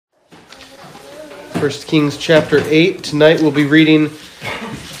1 Kings chapter 8. Tonight we'll be reading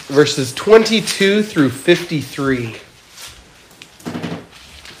verses 22 through 53.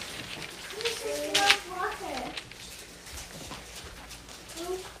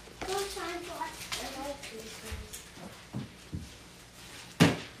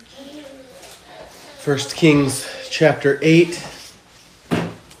 First Kings chapter 8,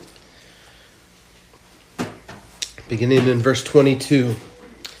 beginning in verse 22.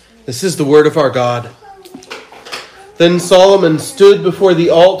 This is the word of our God. Then Solomon stood before the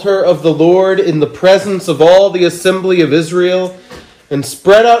altar of the Lord in the presence of all the assembly of Israel and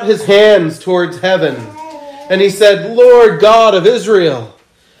spread out his hands towards heaven. And he said, Lord God of Israel,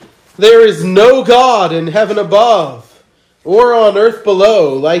 there is no God in heaven above or on earth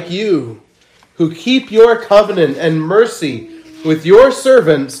below like you, who keep your covenant and mercy with your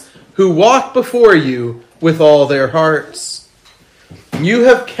servants who walk before you with all their hearts. You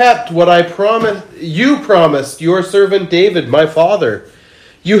have kept what you promised your servant David, my father.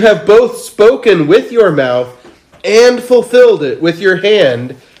 You have both spoken with your mouth and fulfilled it with your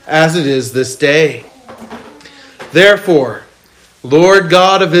hand, as it is this day. Therefore, Lord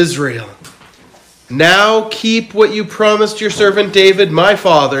God of Israel, now keep what you promised your servant David, my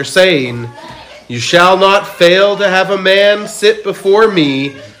father, saying, you shall not fail to have a man sit before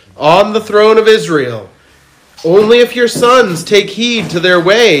me on the throne of Israel. Only if your sons take heed to their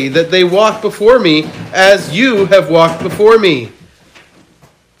way, that they walk before me as you have walked before me.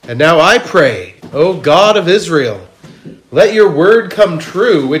 And now I pray, O God of Israel, let your word come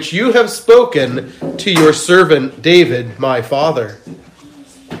true, which you have spoken to your servant David, my father.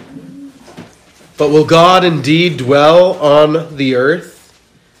 But will God indeed dwell on the earth?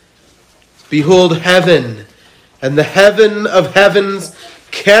 Behold, heaven and the heaven of heavens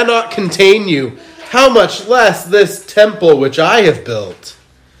cannot contain you. How much less this temple which I have built?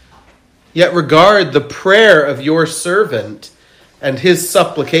 Yet regard the prayer of your servant and his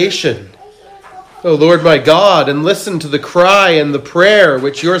supplication, O Lord my God, and listen to the cry and the prayer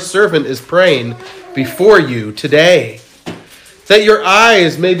which your servant is praying before you today, that your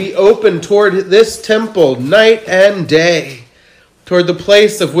eyes may be open toward this temple night and day, toward the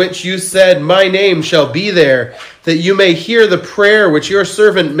place of which you said, my name shall be there, that you may hear the prayer which your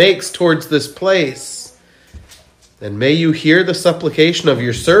servant makes towards this place. And may you hear the supplication of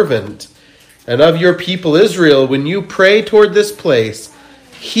your servant and of your people Israel when you pray toward this place,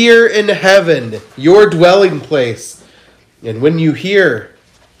 here in heaven, your dwelling place. And when you hear,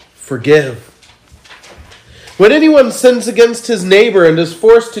 forgive. When anyone sins against his neighbor and is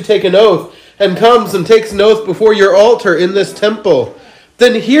forced to take an oath, and comes and takes an oath before your altar in this temple,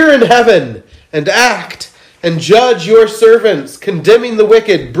 then hear in heaven and act and judge your servants, condemning the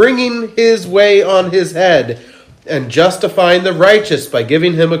wicked, bringing his way on his head, and justifying the righteous by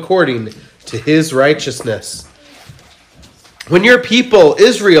giving him according to his righteousness. When your people,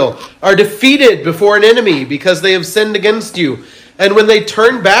 Israel, are defeated before an enemy because they have sinned against you, and when they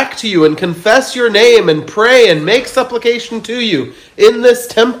turn back to you and confess your name and pray and make supplication to you in this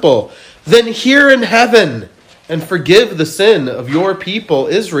temple, then hear in heaven and forgive the sin of your people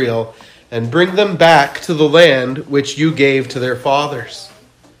Israel and bring them back to the land which you gave to their fathers.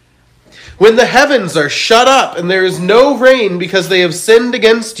 When the heavens are shut up and there is no rain because they have sinned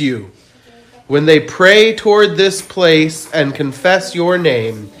against you, when they pray toward this place and confess your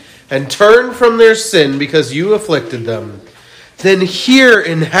name and turn from their sin because you afflicted them, then hear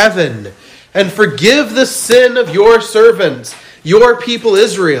in heaven and forgive the sin of your servants, your people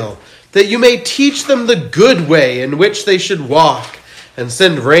Israel, that you may teach them the good way in which they should walk, and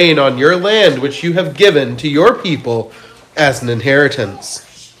send rain on your land which you have given to your people as an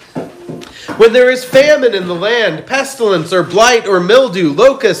inheritance. When there is famine in the land, pestilence or blight or mildew,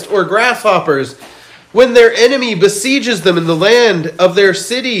 locust or grasshoppers, when their enemy besieges them in the land of their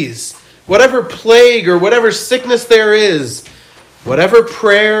cities, whatever plague or whatever sickness there is, whatever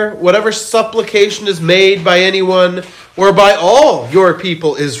prayer, whatever supplication is made by anyone or by all your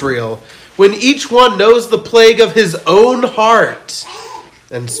people Israel, when each one knows the plague of his own heart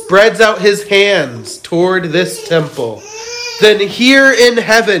and spreads out his hands toward this temple, then hear in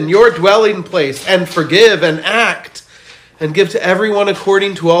heaven your dwelling place and forgive and act and give to everyone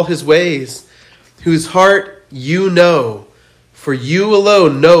according to all his ways, whose heart you know, for you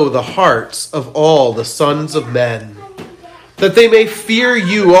alone know the hearts of all the sons of men, that they may fear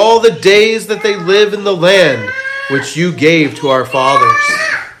you all the days that they live in the land which you gave to our fathers.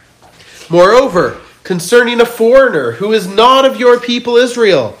 Moreover, concerning a foreigner who is not of your people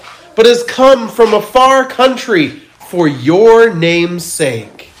Israel, but has come from a far country for your name's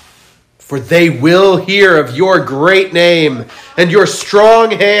sake, For they will hear of your great name and your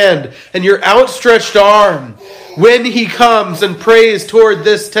strong hand and your outstretched arm when he comes and prays toward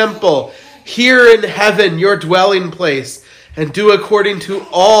this temple here in heaven, your dwelling place, and do according to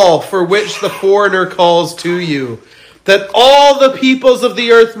all for which the foreigner calls to you, that all the peoples of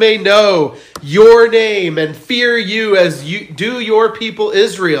the earth may know your name and fear you as you do your people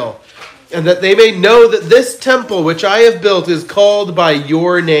Israel, and that they may know that this temple which I have built is called by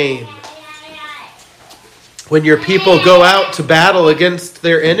your name. When your people go out to battle against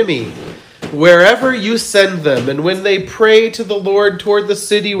their enemy, wherever you send them, and when they pray to the Lord toward the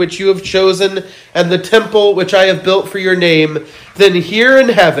city which you have chosen and the temple which I have built for your name, then hear in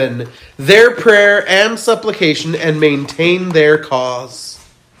heaven their prayer and supplication and maintain their cause.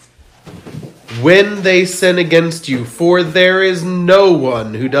 When they sin against you, for there is no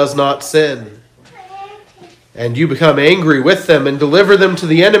one who does not sin, and you become angry with them and deliver them to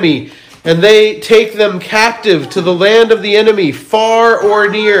the enemy, and they take them captive to the land of the enemy, far or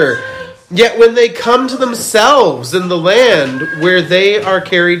near. Yet when they come to themselves in the land where they are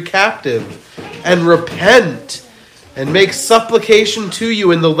carried captive, and repent, and make supplication to you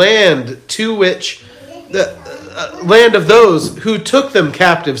in the land to which the land of those who took them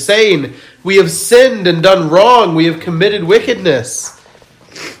captive, saying, we have sinned and done wrong, we have committed wickedness.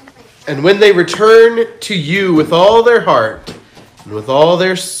 And when they return to you with all their heart, and with all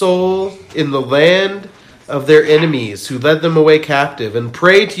their soul in the land of their enemies who led them away captive, and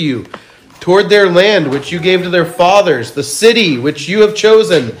pray to you toward their land which you gave to their fathers, the city which you have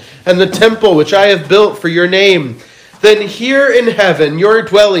chosen, and the temple which I have built for your name, then hear in heaven, your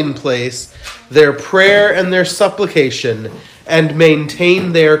dwelling place, their prayer and their supplication, and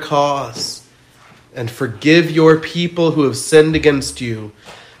maintain their cause, and forgive your people who have sinned against you,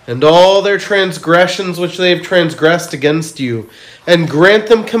 and all their transgressions which they have transgressed against you, and grant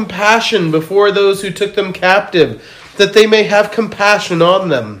them compassion before those who took them captive, that they may have compassion on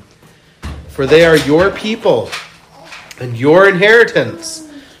them. For they are your people and your inheritance,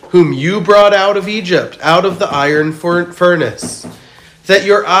 whom you brought out of Egypt, out of the iron furnace, that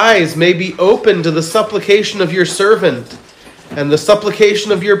your eyes may be open to the supplication of your servant and the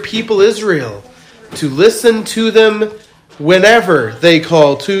supplication of your people Israel, to listen to them whenever they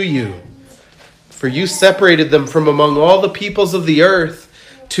call to you. For you separated them from among all the peoples of the earth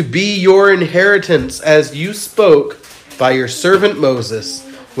to be your inheritance, as you spoke by your servant Moses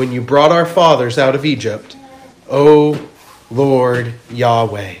when you brought our fathers out of Egypt, O Lord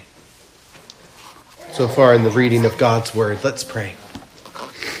Yahweh. So far in the reading of God's word, let's pray.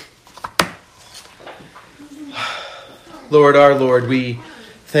 Lord, our Lord, we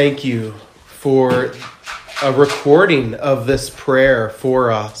thank you for a recording of this prayer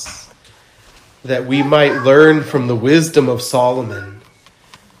for us, that we might learn from the wisdom of Solomon,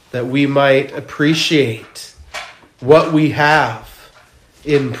 that we might appreciate what we have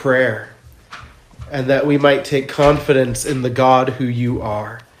in prayer, and that we might take confidence in the God who you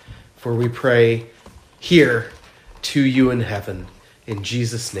are. For we pray here to you in heaven. In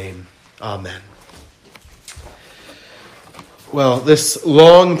Jesus' name, amen. Well, this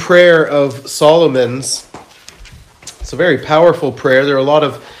long prayer of Solomon's, it's a very powerful prayer. There are a lot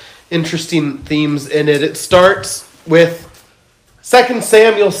of interesting themes in it. It starts with 2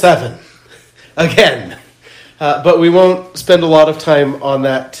 Samuel 7, again. But we won't spend a lot of time on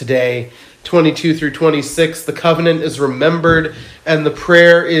that today. 22 through 26, the covenant is remembered, and the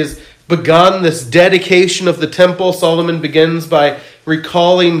prayer is begun. This dedication of the temple, Solomon begins by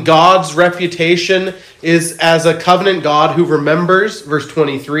recalling God's reputation is as a covenant God who remembers, verse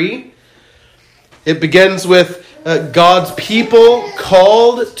 23. It begins with God's people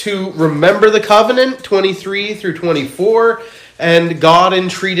called to remember the covenant, 23 through 24, and God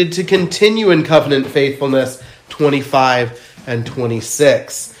entreated to continue in covenant faithfulness, 25 and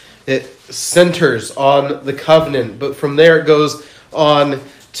 26. It centers on the covenant, but from there it goes on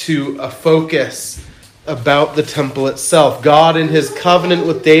to a focus about the temple itself. God in his covenant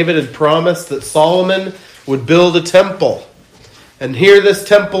with David had promised that Solomon would build a temple. And here this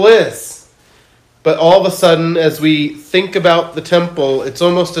temple is. But all of a sudden, as we think about the temple, it's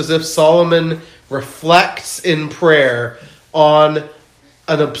almost as if Solomon reflects in prayer on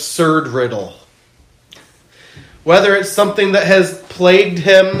an absurd riddle. Whether it's something that has plagued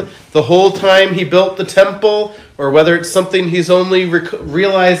him the whole time he built the temple, or whether it's something he's only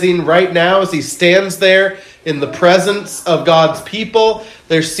realizing right now as he stands there in the presence of God's people,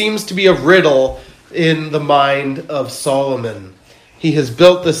 there seems to be a riddle in the mind of Solomon. He has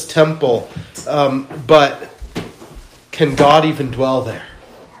built this temple, but can God even dwell there?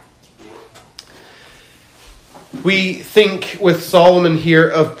 we think with Solomon here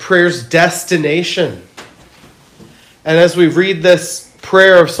of prayer's destination. And as we read this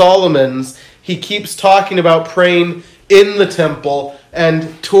prayer of Solomon's, he keeps talking about praying in the temple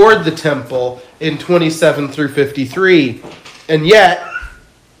and toward the temple in 27 through 53. And yet,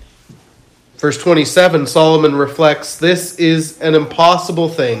 verse 27, Solomon reflects, this is an impossible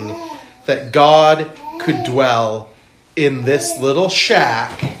thing, that God could dwell in this little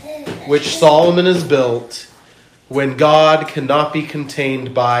shack which Solomon has built when God cannot be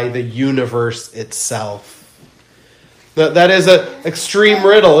contained by the universe itself. That is an extreme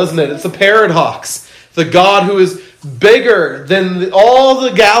riddle, isn't it? It's a paradox. The God who is bigger than all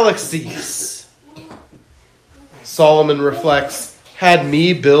the galaxies, Solomon reflects, had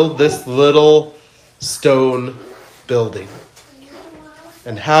me build this little stone building.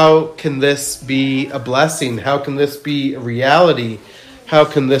 And how can this be a blessing? How can this be a reality? How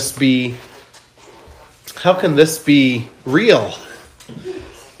can this be real?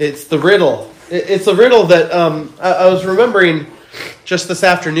 It's the riddle. It's a riddle that I was remembering just this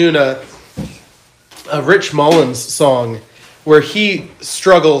afternoon a Rich Mullins song where he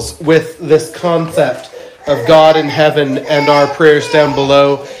struggles with this concept of God in heaven and our prayers down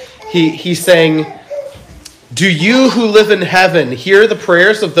below. He sang, "Do you who live in heaven hear the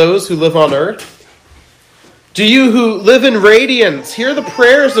prayers of those who live on earth? Do you who live in radiance hear the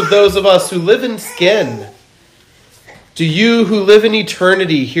prayers of those of us who live in skin? Do you who live in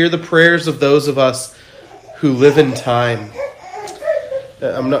eternity hear the prayers of those of us who live in time?"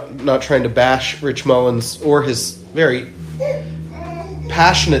 I'm not trying to bash Rich Mullins or his very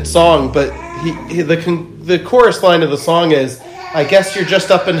passionate song, but the chorus line of the song is, "I guess you're just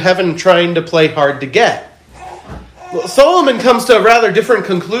up in heaven trying to play hard to get." Well, Solomon comes to a rather different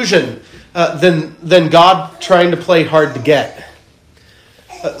conclusion than God trying to play hard to get.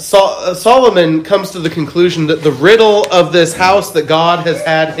 Solomon comes to the conclusion that the riddle of this house that God has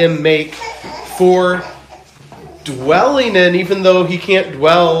had him make for dwelling in, even though he can't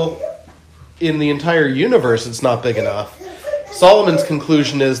dwell in the entire universe, it's not big enough. Solomon's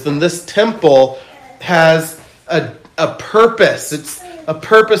conclusion is, then this temple has a purpose. It's a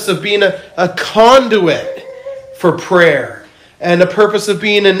purpose of being a conduit for prayer and a purpose of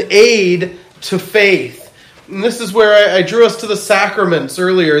being an aid to faith. And this is where I drew us to the sacraments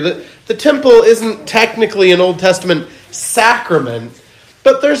earlier. The temple isn't technically an Old Testament sacrament,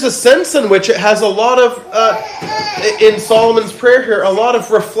 but there's a sense in which it has a lot of, in Solomon's prayer here, a lot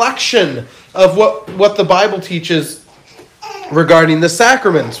of reflection of what the Bible teaches regarding the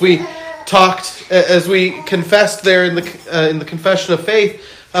sacraments. We talked, as we confessed there in the Confession of Faith,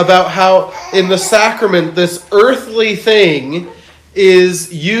 about how in the sacrament this earthly thing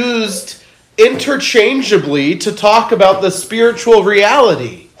is used interchangeably to talk about the spiritual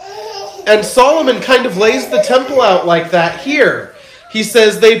reality. And Solomon kind of lays the temple out like that here. He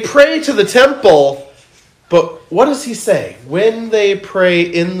says they pray to the temple, but what does he say? When they pray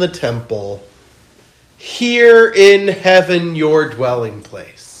in the temple, here in heaven your dwelling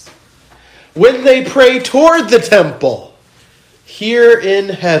place. When they pray toward the temple, here in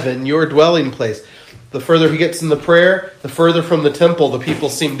heaven your dwelling place. The further he gets in the prayer, the further from the temple the people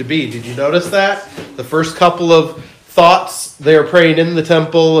seem to be. Did you notice that? The first couple of thoughts, they're praying in the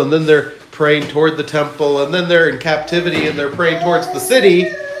temple, and then they're praying toward the temple, and then they're in captivity and they're praying towards the city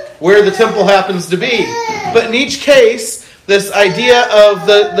where the temple happens to be. But in each case, this idea of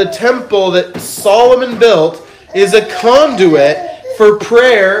the temple that Solomon built is a conduit for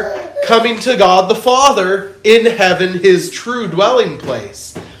prayer coming to God the Father in heaven, his true dwelling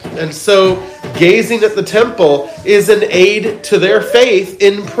place. And so gazing at the temple is an aid to their faith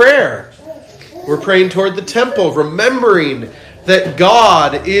in prayer. We're praying toward the temple, remembering that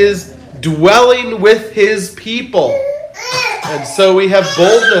God is dwelling with his people. And so we have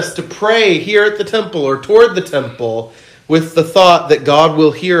boldness to pray here at the temple or toward the temple with the thought that God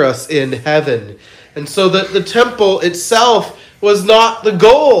will hear us in heaven. And so that the temple itself was not the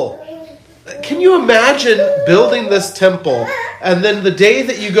goal. Can you imagine building this temple and then the day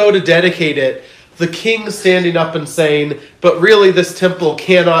that you go to dedicate it, the king standing up and saying, but really this temple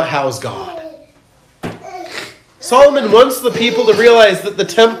cannot house God? Solomon wants the people to realize that the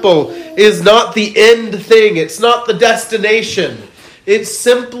temple is not the end thing. It's not the destination. It's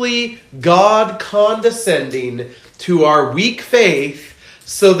simply God condescending to our weak faith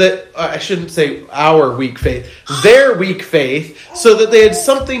so that, I shouldn't say our weak faith, their weak faith, so that they had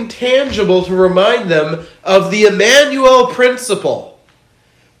something tangible to remind them of the Emmanuel principle,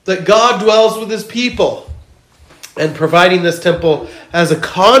 that God dwells with his people, and providing this temple as a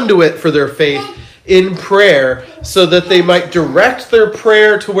conduit for their faith in prayer so that they might direct their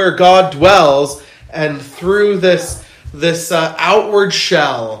prayer to where God dwells And through this outward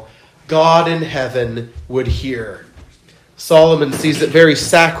shell, God in heaven would hear. Solomon sees it very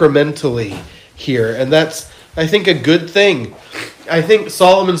sacramentally here, and that's, I think, a good thing. I think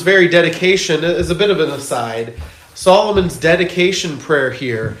Solomon's very dedication, as a bit of an aside, Solomon's dedication prayer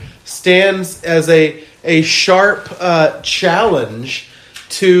here stands as a sharp challenge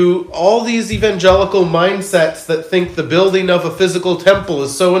to all these evangelical mindsets that think the building of a physical temple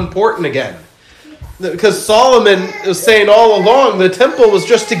is so important again. Because Solomon is saying all along, the temple was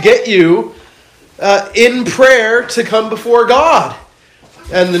just to get you in prayer to come before God.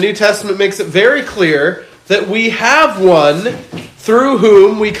 And the New Testament makes it very clear that we have one through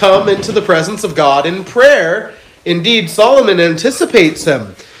whom we come into the presence of God in prayer. Indeed, Solomon anticipates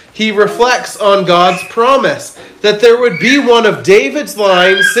him. He reflects on God's promise that there would be one of David's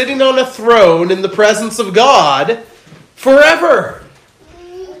line sitting on a throne in the presence of God forever.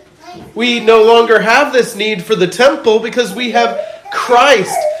 We no longer have this need for the temple because we have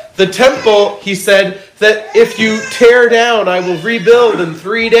Christ. The temple, he said, that if you tear down, I will rebuild in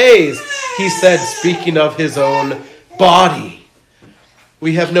 3 days. He said, speaking of his own body.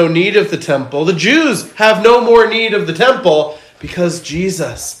 We have no need of the temple. The Jews have no more need of the temple because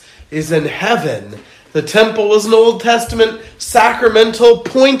Jesus is in heaven. The temple was an Old Testament sacramental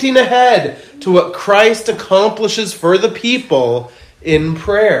pointing ahead to what Christ accomplishes for the people in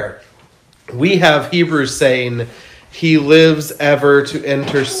prayer. We have Hebrews saying, he lives ever to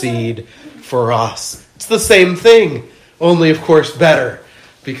intercede for us. It's the same thing, only of course better,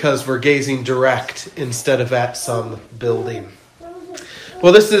 because we're gazing direct instead of at some building.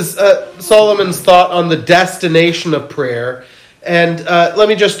 Well, this is Solomon's thought on the destination of prayer. And let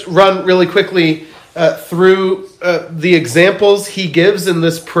me just run really quickly through the examples he gives in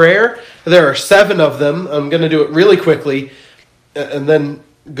this prayer. There are 7 of them. I'm going to do it really quickly and then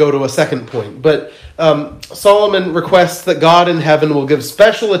go to a second point. But Solomon requests that God in heaven will give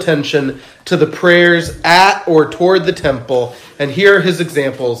special attention to the prayers at or toward the temple. And here are his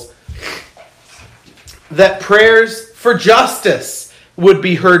examples. That prayers for justice would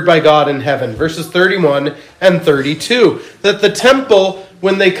be heard by God in heaven. Verses 31 and 32. That the temple,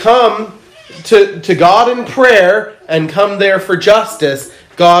 when they come to God in prayer and come there for justice,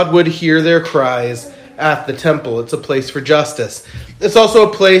 God would hear their cries at the temple. It's a place for justice. It's also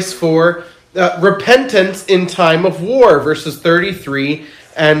a place for repentance in time of war. Verses 33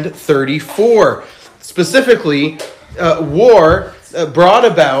 and 34. Specifically, war brought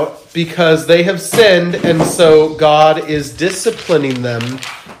about because they have sinned, and so God is disciplining them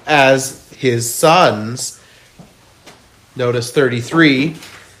as his sons. Notice 33,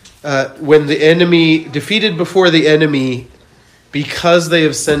 when the enemy, defeated before the enemy because they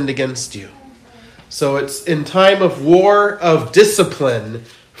have sinned against you. So it's in time of war, of discipline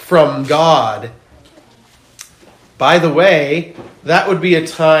from God. By the way, that would be a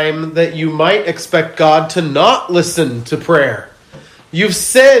time that you might expect God to not listen to prayer. You've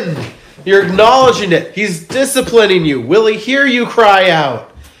sinned. You're acknowledging it. He's disciplining you. Will he hear you cry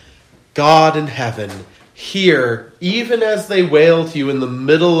out? God in heaven, hear, even as they wail to you in the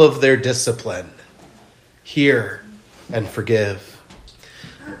middle of their discipline. Hear and forgive.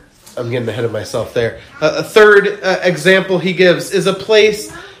 I'm getting ahead of myself there. A third example he gives is a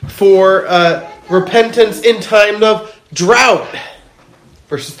place for repentance in time of drought.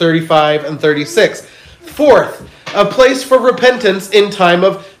 Verses 35 and 36. Fourth, a place for repentance in time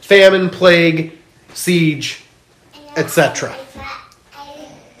of famine, plague, siege, etc.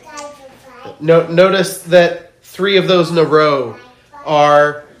 Notice that 3 of those in a row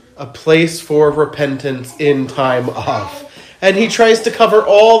are a place for repentance in time of. And he tries to cover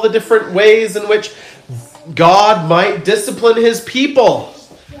all the different ways in which God might discipline his people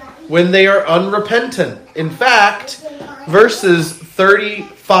when they are unrepentant. In fact, verses 33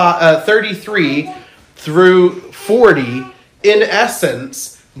 through 40, in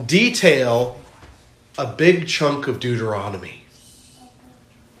essence, detail a big chunk of Deuteronomy.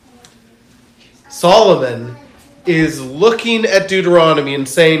 Solomon is looking at Deuteronomy and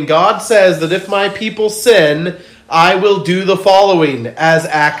saying, God says that if my people sin, I will do the following as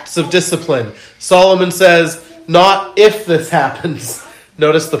acts of discipline. Solomon says, not if this happens.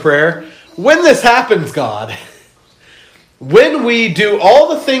 Notice the prayer. When this happens, God, when we do all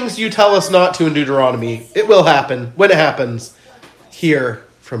the things you tell us not to in Deuteronomy, it will happen. When it happens, hear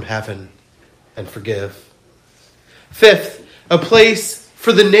from heaven and forgive. Fifth, a place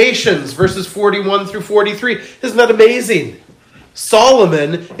for the nations, verses 41 through 43. Isn't that amazing?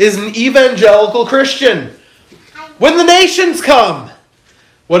 Solomon is an evangelical Christian. When the nations come,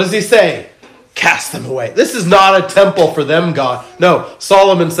 what does he say? Cast them away. This is not a temple for them, God. No,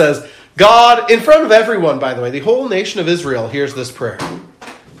 Solomon says, God, in front of everyone, by the way, the whole nation of Israel hears this prayer.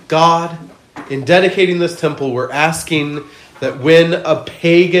 God, in dedicating this temple, we're asking that when a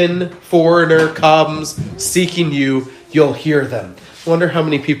pagan foreigner comes seeking you, you'll hear them. I wonder how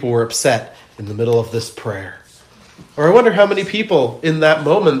many people were upset in the middle of this prayer. Or I wonder how many people in that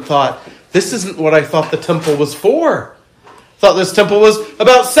moment thought, this isn't what I thought the temple was for. I thought this temple was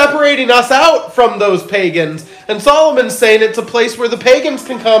about separating us out from those pagans. And Solomon's saying it's a place where the pagans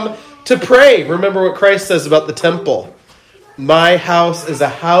can come to pray. Remember what Christ says about the temple. My house is a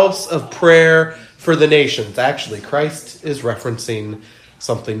house of prayer for the nations. Actually, Christ is referencing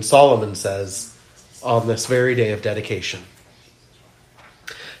something Solomon says on this very day of dedication.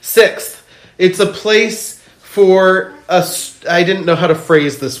 Sixth, it's a place for I didn't know how to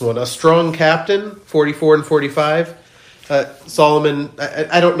phrase this one, a strong captain, 44 and 45. Solomon,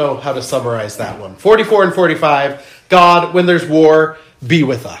 I don't know how to summarize that one. 44 and 45, God, when there's war, be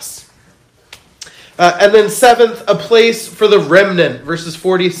with us. And then seventh, a place for the remnant, verses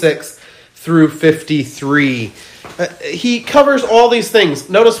 46 through 53. He covers all these things.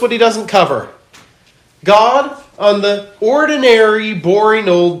 Notice what he doesn't cover. God, on the ordinary, boring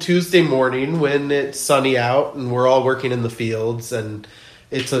old Tuesday morning when it's sunny out and we're all working in the fields and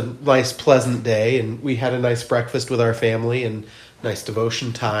it's a nice, pleasant day and we had a nice breakfast with our family and nice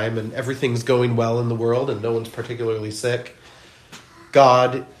devotion time and everything's going well in the world and no one's particularly sick.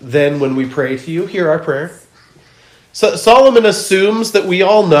 God, then when we pray to you, hear our prayer. So Solomon assumes that we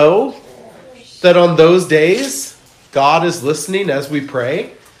all know that on those days, God is listening as we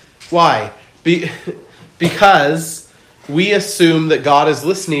pray. Why? Because we assume that God is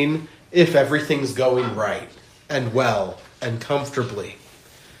listening if everything's going right and well and comfortably.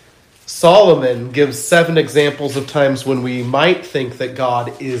 Solomon gives 7 examples of times when we might think that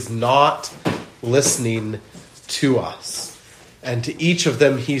God is not listening to us. And to each of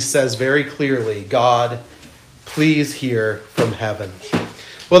them, he says very clearly, God, please hear from heaven.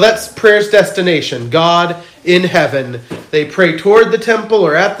 Well, that's prayer's destination. God in heaven. They pray toward the temple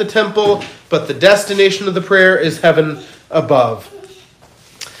or at the temple, but the destination of the prayer is heaven above.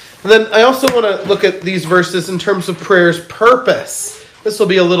 And then I also want to look at these verses in terms of prayer's purpose. This will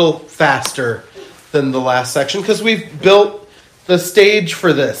be a little faster than the last section because we've built the stage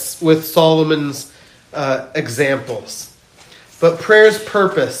for this with Solomon's examples. But prayer's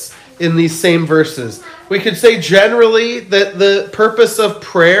purpose in these same verses. We could say generally that the purpose of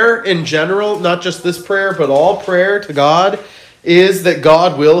prayer in general, not just this prayer, but all prayer to God, is that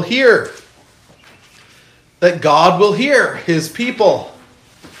God will hear. That God will hear his people.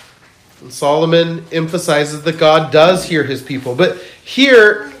 And Solomon emphasizes that God does hear his people. But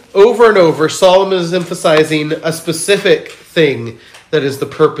here, over and over, Solomon is emphasizing a specific thing that is the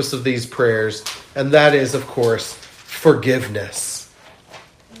purpose of these prayers. And that is, of course, forgiveness.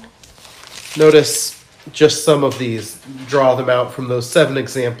 Notice just some of these. Draw them out from those 7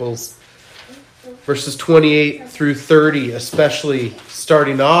 examples. Verses 28 through 30, especially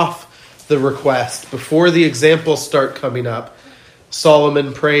starting off the request. Before the examples start coming up,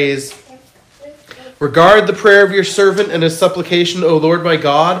 Solomon prays, regard the prayer of your servant and his supplication, O Lord my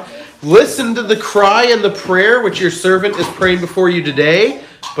God. Listen to the cry and the prayer which your servant is praying before you today.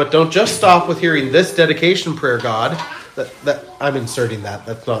 But don't just stop with hearing this dedication prayer, God. That I'm inserting that.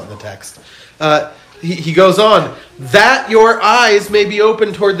 That's not in the text. He goes on, that your eyes may be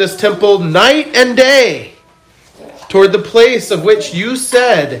open toward this temple night and day, toward the place of which you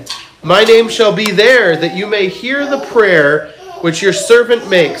said, my name shall be there, that you may hear the prayer which your servant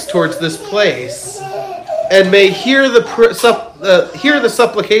makes towards this place, and may hear the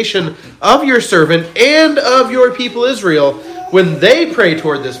supplication of your servant and of your people Israel when they pray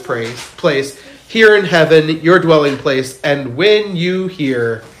toward this place here in heaven, your dwelling place, and when you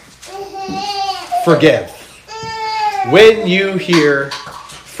hear, forgive. When you hear,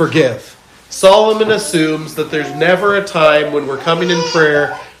 forgive. Solomon assumes that there's never a time when we're coming in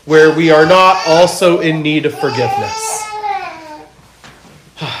prayer where we are not also in need of forgiveness.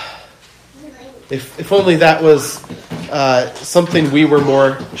 If only that was something we were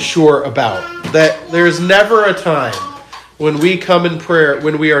more sure about. That there's never a time when we come in prayer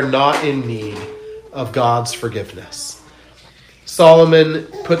when we are not in need of God's forgiveness. Solomon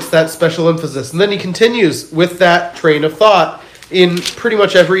puts that special emphasis. And then he continues with that train of thought in pretty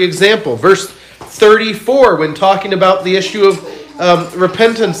much every example. Verse 34, when talking about the issue of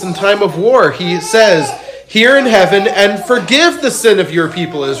repentance in time of war, he says, hear in heaven and forgive the sin of your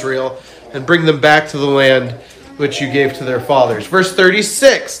people Israel and bring them back to the land which you gave to their fathers. Verse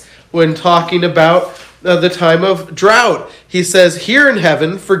 36, when talking about the time of drought, he says, hear in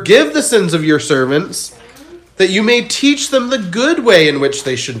heaven, forgive the sins of your servants, that you may teach them the good way in which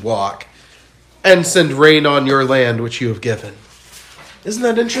they should walk, and send rain on your land which you have given. Isn't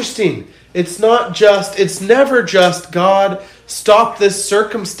that interesting? It's never just, God, stop this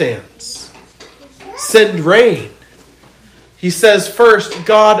circumstance. Send rain. He says first,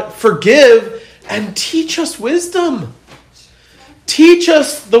 God, forgive and teach us wisdom. Teach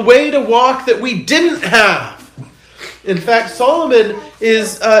us the way to walk that we didn't have. In fact, Solomon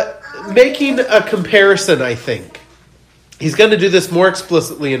is making a comparison, I think. He's going to do this more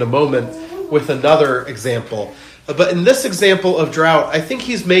explicitly in a moment with another example. But in this example of drought, I think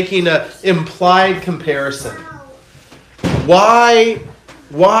he's making an implied comparison. Why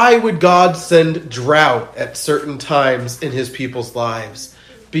would God send drought at certain times in his people's lives?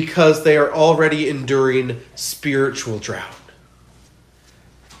 Because they are already enduring spiritual drought.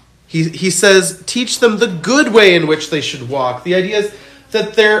 He says, teach them the good way in which they should walk. The idea is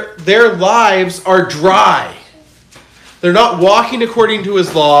that their lives are dry. They're not walking according to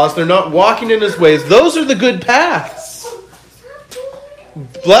his laws. They're not walking in his ways. Those are the good paths.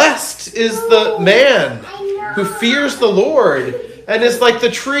 Blessed is the man who fears the Lord and is like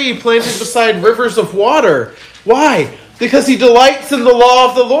the tree planted beside rivers of water. Why? Because he delights in the law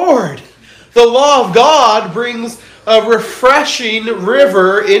of the Lord. The law of God brings a refreshing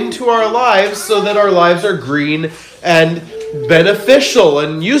river into our lives so that our lives are green and beneficial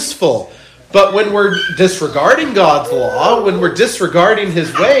and useful. But when we're disregarding God's law, when we're disregarding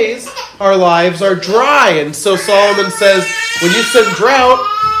his ways, our lives are dry. And so Solomon says, when you send drought,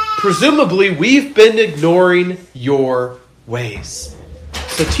 presumably we've been ignoring your ways.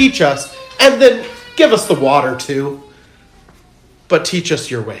 So teach us, and then give us the water too, but teach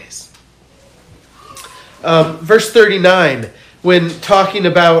us your ways. Verse 39, when talking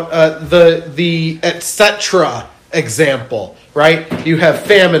about the etc. example, right? You have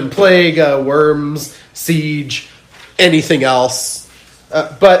famine, plague, worms, siege, anything else.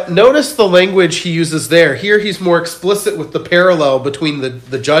 But notice the language he uses there. Here he's more explicit with the parallel between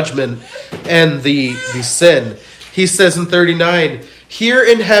the judgment and the sin. He says in 39, here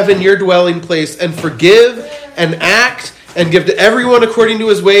in heaven your dwelling place, and forgive and act and give to everyone according to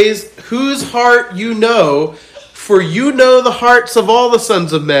his ways, whose heart you know, for you know the hearts of all the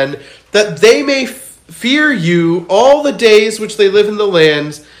sons of men, that they may fear you all the days which they live in the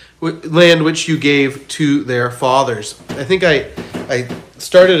land which you gave to their fathers. I think I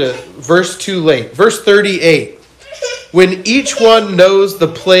started a verse too late. Verse 38. When each one knows the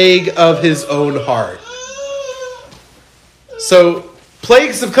plague of his own heart. So,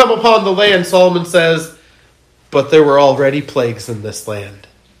 plagues have come upon the land, Solomon says, but there were already plagues in this land.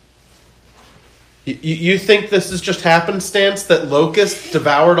 You think this is just happenstance that locusts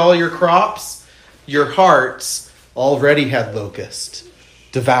devoured all your crops? Your hearts already had locusts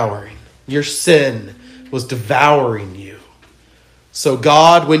devouring. Your sin was devouring you. So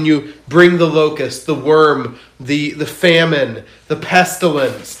God, when you bring the locust, the worm, the famine, the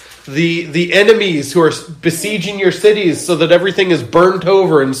pestilence, the enemies who are besieging your cities so that everything is burnt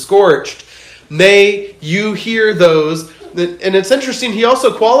over and scorched, may you hear those. And it's interesting, he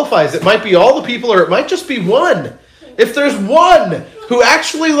also qualifies. It might be all the people or it might just be one. If there's one who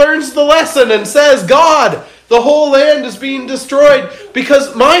actually learns the lesson and says, God, the whole land is being destroyed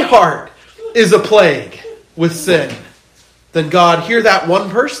because my heart is a plague with sin, then God, hear that one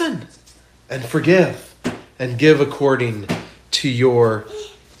person and forgive and give according to your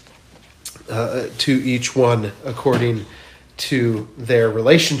to each one according to their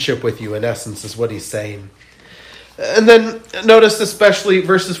relationship with you, in essence, is what he's saying. And then notice especially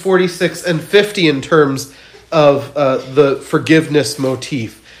verses 46 and 50 in terms of the forgiveness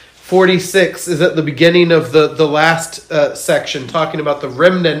motif. 46 is at the beginning of the last section, talking about the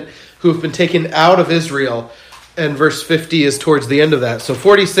remnant who have been taken out of Israel. And verse 50 is towards the end of that. So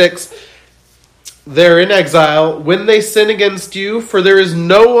 46, they're in exile when they sin against you, for there is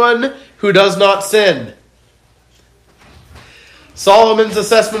no one who does not sin. Solomon's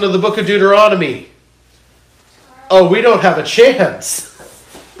assessment of the book of Deuteronomy. Oh, we don't have a chance.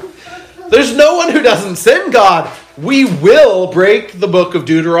 There's no one who doesn't sin, God. We will break the book of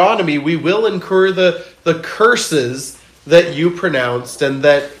Deuteronomy. We will incur the curses that you pronounced and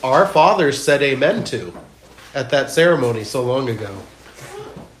that our fathers said amen to at that ceremony so long ago.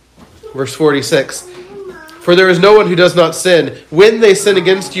 Verse 46. For there is no one who does not sin when they sin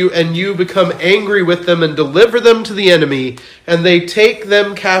against you, and you become angry with them and deliver them to the enemy, and they take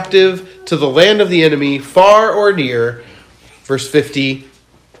them captive to the land of the enemy, far or near. Verse 50.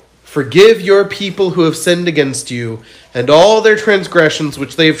 Forgive your people who have sinned against you, and all their transgressions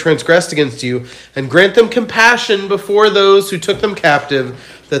which they have transgressed against you, and grant them compassion before those who took them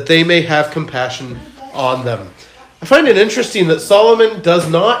captive, that they may have compassion on them. I find it interesting that Solomon does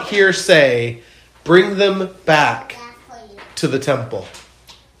not here say, bring them back to the temple.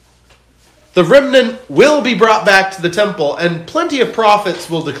 The remnant will be brought back to the temple, and plenty of prophets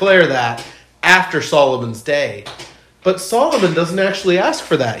will declare that after Solomon's day. But Solomon doesn't actually ask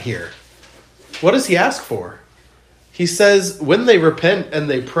for that here. What does he ask for? He says, when they repent and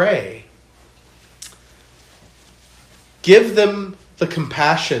they pray, give them the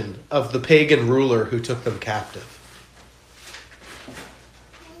compassion of the pagan ruler who took them captive.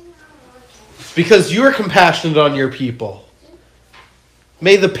 Because you're compassionate on your people,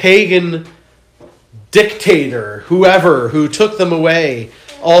 may the pagan dictator, whoever who took them away,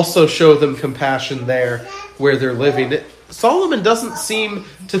 also show them compassion there where they're living. Solomon doesn't seem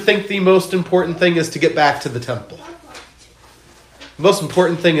to think the most important thing is to get back to the temple. The most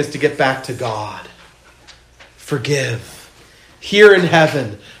important thing is to get back to God. Forgive. Here in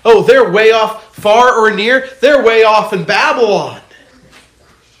heaven. Oh, they're way off, far or near. They're way off in Babylon.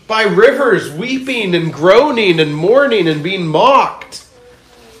 By rivers, weeping and groaning and mourning and being mocked.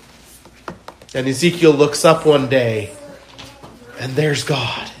 And Ezekiel looks up one day, and there's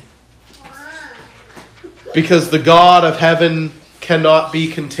God. Because the God of heaven cannot be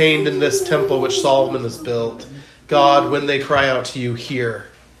contained in this temple which Solomon has built. God, when they cry out to you, hear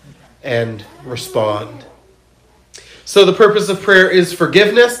and respond. So the purpose of prayer is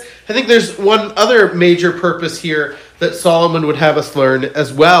forgiveness. I think there's one other major purpose here that Solomon would have us learn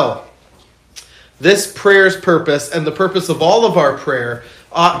as well. This prayer's purpose, and the purpose of all of our prayer,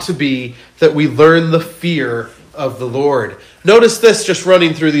 ought to be that we learn the fear of the Lord. Notice this, just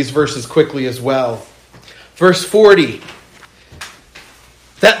running through these verses quickly as well. Verse 40.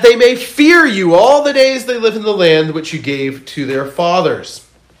 That they may fear you all the days they live in the land which you gave to their fathers.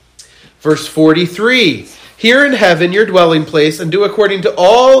 Verse 43. Here in heaven your dwelling place, and do according to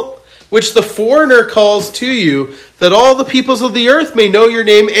all which the foreigner calls to you, that all the peoples of the earth may know your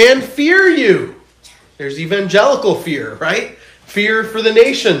name and fear you. There's evangelical fear, right? Fear for the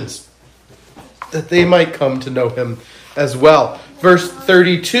nations, that they might come to know him as well. Verse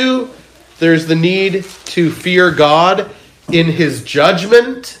 32, there's the need to fear God in his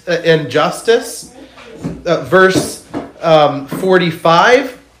judgment and justice. Verse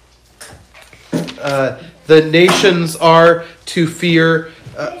 45, the nations are to fear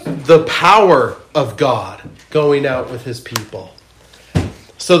the power of God going out with his people.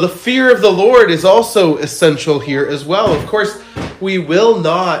 So the fear of the Lord is also essential here as well. Of course, we will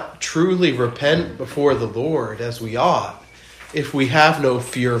not truly repent before the Lord as we ought if we have no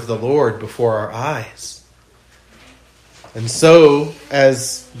fear of the Lord before our eyes. And so,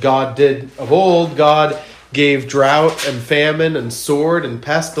 as God did of old, God gave drought and famine and sword and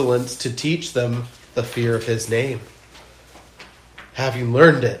pestilence to teach them the fear of his name. Having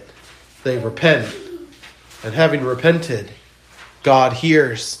learned it, they repent. And having repented, God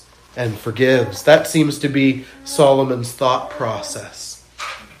hears and forgives. That seems to be Solomon's thought process.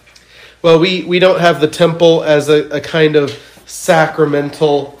 Well, we don't have the temple as a kind of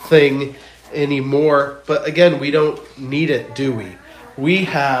sacramental thing anymore. But again, we don't need it, do we? We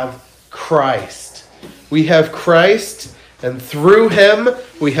have Christ. We have Christ, and through him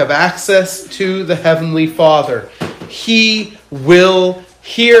we have access to the Heavenly Father. He will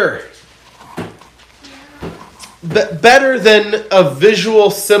hear. Better than a visual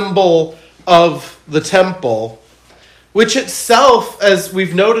symbol of the temple, which itself, as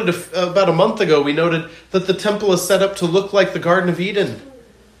we've noted about a month ago, we noted that the temple is set up to look like the Garden of Eden.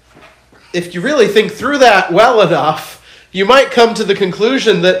 If you really think through that well enough, you might come to the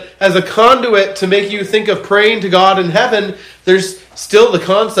conclusion that as a conduit to make you think of praying to God in heaven, there's still the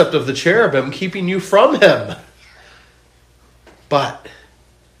concept of the cherubim keeping you from him. But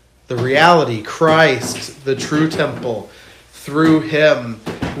the reality, Christ, the true temple, through him,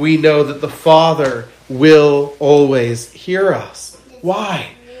 we know that the Father will always hear us.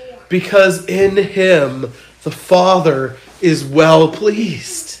 Why? Because in him, the Father is well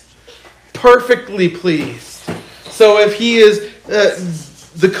pleased, perfectly pleased. So if he is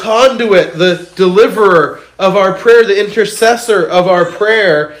the conduit, the deliverer of our prayer, the intercessor of our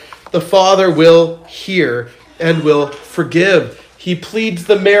prayer, the Father will hear and will forgive. He pleads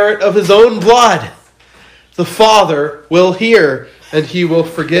the merit of his own blood. The Father will hear and he will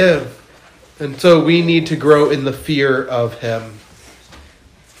forgive. And so we need to grow in the fear of him.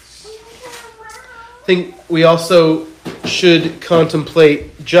 I think we also should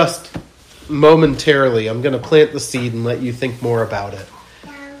contemplate just momentarily. I'm going to plant the seed and let you think more about it.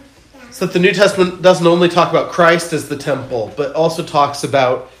 So that the New Testament doesn't only talk about Christ as the temple, but also talks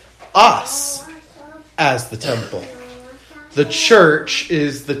about us as the temple. the church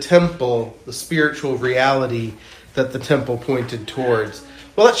is the temple, the spiritual reality that the temple pointed towards.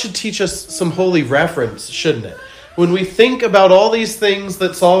 Well, that should teach us some holy reverence, shouldn't it? When we think about all these things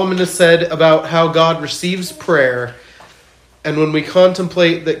that Solomon has said about how God receives prayer, and when we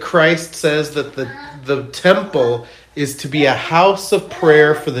contemplate that Christ says that the temple is to be a house of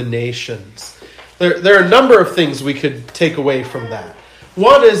prayer for the nations, there are a number of things we could take away from that.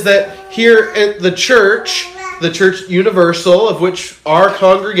 One is that here at the church universal, of which our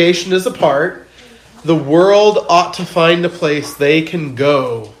congregation is a part, the world ought to find a place they can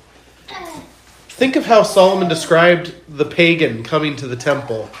go. Think of how Solomon described the pagan coming to the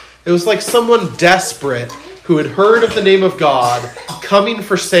temple. It was like someone desperate who had heard of the name of God coming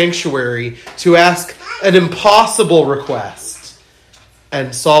for sanctuary to ask an impossible request.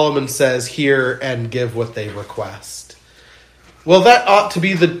 And Solomon says, hear and give what they request. Well, that ought to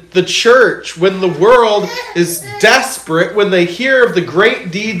be the church when the world is desperate, when they hear of the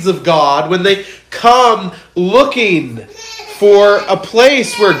great deeds of God, when they come looking for a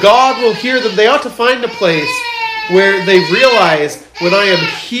place where God will hear them. They ought to find a place where they realize, when I am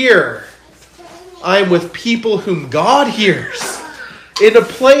here, I am with people whom God hears, in a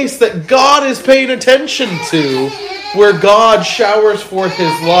place that God is paying attention to, where God showers forth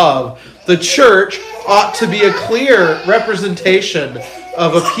his love. The church ought to be a clear representation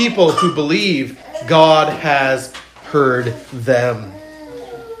of a people who believe God has heard them.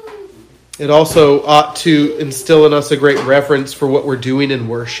 It also ought to instill in us a great reverence for what we're doing in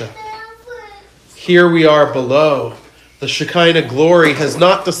worship. Here we are below. The Shekinah glory has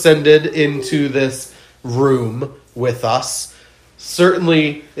not descended into this room with us.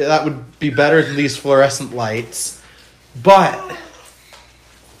 Certainly, that would be better than these fluorescent lights. But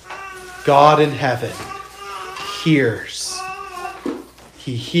God in heaven hears.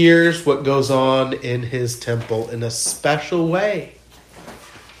 He hears what goes on in his temple in a special way.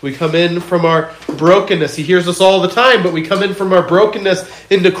 We come in from our brokenness. He hears us all the time, but we come in from our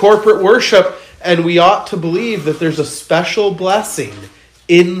brokenness into corporate worship, and we ought to believe that there's a special blessing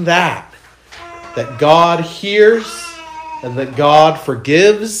in that God hears, and that God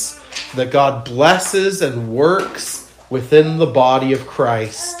forgives, that God blesses and works within the body of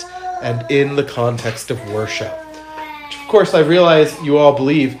Christ and in the context of worship. Which, of course, I realize you all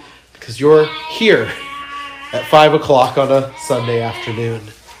believe because you're here at 5 o'clock on a Sunday afternoon.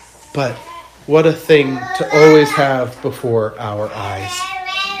 But what a thing to always have before our eyes.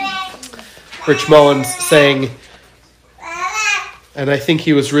 Rich Mullins sang, and I think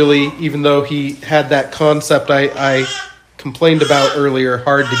he was really, even though he had that concept I complained about earlier,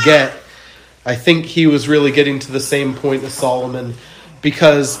 hard to get, I think he was really getting to the same point as Solomon,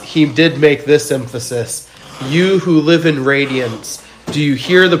 because he did make this emphasis. You who live in radiance, do you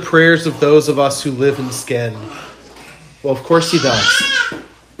hear the prayers of those of us who live in skin? Well, of course he does.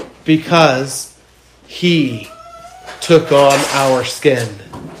 Because he took on our skin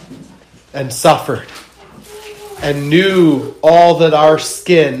and suffered and knew all that our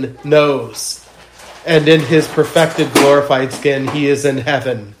skin knows. And in his perfected, glorified skin, he is in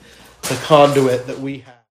heaven, the conduit that we have.